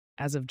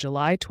As of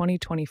July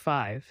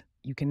 2025,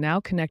 you can now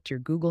connect your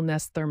Google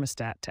Nest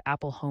Thermostat to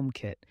Apple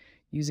HomeKit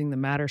using the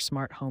Matter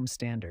Smart Home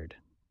standard.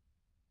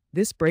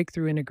 This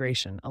breakthrough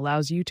integration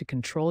allows you to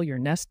control your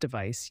Nest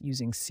device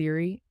using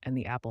Siri and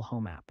the Apple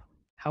Home app.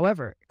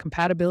 However,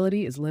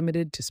 compatibility is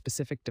limited to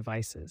specific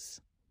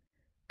devices.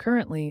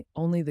 Currently,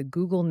 only the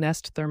Google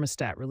Nest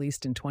Thermostat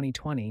released in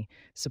 2020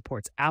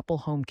 supports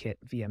Apple HomeKit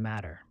via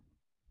Matter.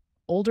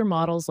 Older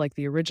models like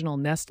the original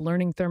Nest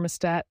Learning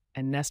Thermostat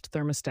and Nest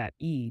Thermostat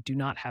E do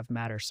not have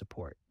Matter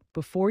support.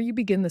 Before you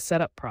begin the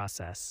setup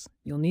process,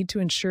 you'll need to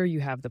ensure you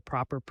have the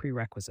proper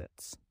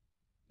prerequisites.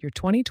 Your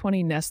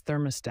 2020 Nest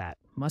Thermostat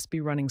must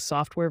be running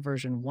software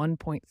version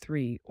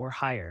 1.3 or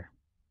higher,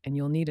 and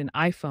you'll need an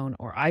iPhone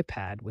or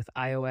iPad with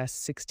iOS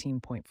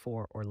 16.4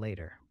 or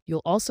later.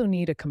 You'll also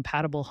need a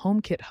compatible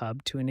HomeKit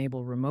hub to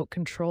enable remote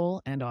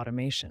control and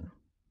automation.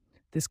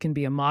 This can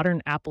be a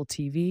modern Apple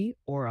TV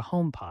or a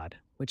HomePod,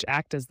 which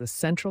act as the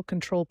central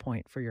control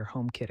point for your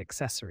HomeKit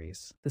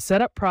accessories. The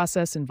setup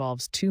process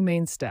involves two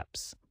main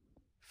steps.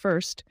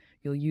 First,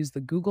 you'll use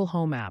the Google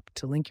Home app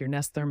to link your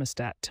Nest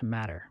Thermostat to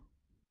Matter.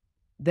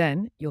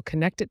 Then, you'll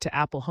connect it to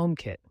Apple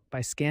HomeKit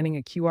by scanning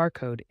a QR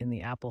code in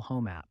the Apple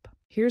Home app.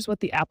 Here's what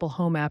the Apple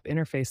Home app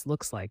interface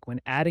looks like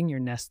when adding your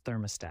Nest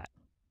Thermostat.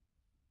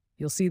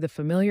 You'll see the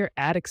familiar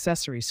Add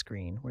Accessory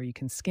screen where you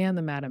can scan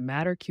the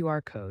Matter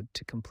QR code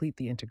to complete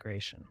the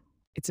integration.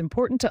 It's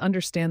important to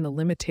understand the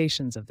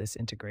limitations of this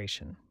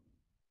integration.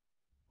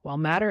 While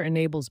Matter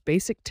enables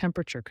basic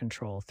temperature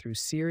control through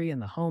Siri and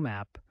the Home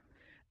app,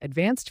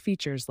 advanced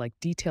features like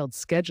detailed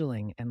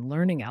scheduling and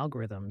learning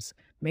algorithms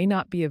may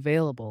not be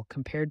available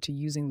compared to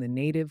using the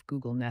native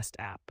Google Nest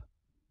app.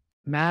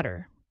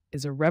 Matter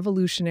is a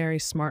revolutionary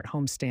smart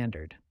home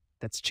standard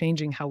that's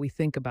changing how we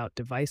think about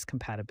device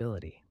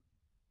compatibility.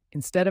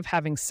 Instead of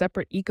having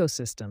separate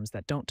ecosystems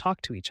that don't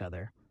talk to each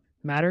other,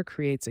 Matter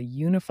creates a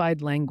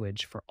unified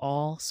language for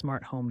all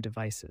smart home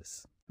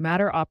devices.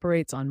 Matter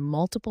operates on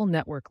multiple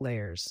network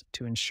layers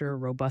to ensure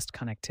robust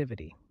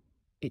connectivity.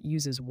 It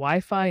uses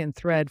Wi-Fi and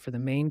Thread for the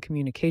main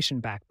communication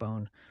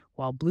backbone,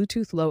 while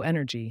Bluetooth Low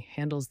Energy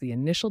handles the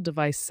initial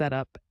device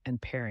setup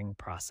and pairing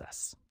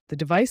process. The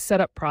device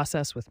setup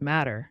process with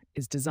Matter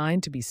is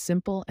designed to be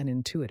simple and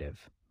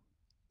intuitive.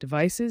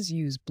 Devices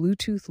use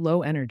Bluetooth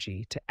Low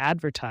Energy to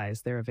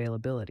advertise their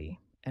availability,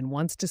 and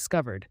once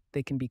discovered,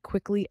 they can be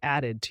quickly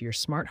added to your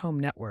smart home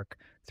network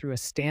through a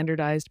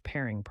standardized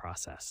pairing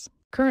process.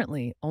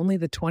 Currently, only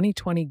the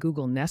 2020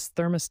 Google Nest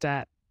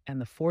Thermostat and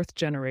the fourth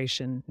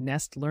generation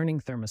Nest Learning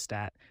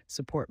Thermostat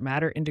support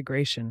Matter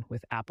integration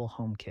with Apple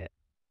HomeKit.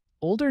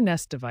 Older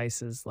Nest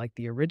devices like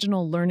the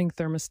original Learning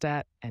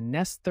Thermostat and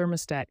Nest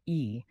Thermostat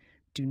E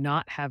do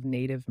not have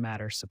native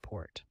Matter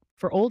support.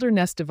 For older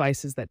Nest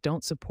devices that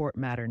don't support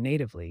Matter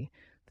natively,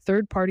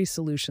 third-party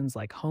solutions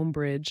like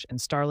HomeBridge and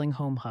Starling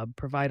Home Hub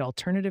provide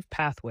alternative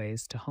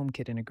pathways to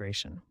HomeKit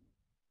integration.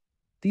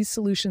 These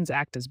solutions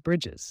act as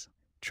bridges,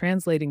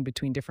 translating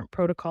between different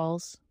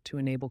protocols to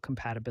enable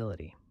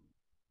compatibility.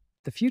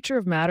 The future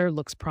of Matter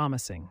looks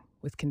promising,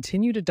 with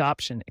continued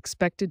adoption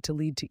expected to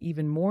lead to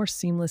even more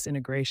seamless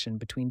integration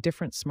between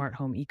different smart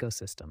home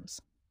ecosystems.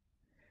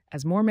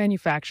 As more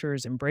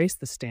manufacturers embrace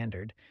the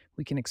standard,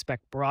 we can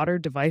expect broader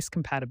device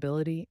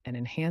compatibility and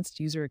enhanced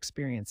user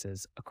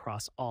experiences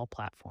across all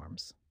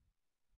platforms.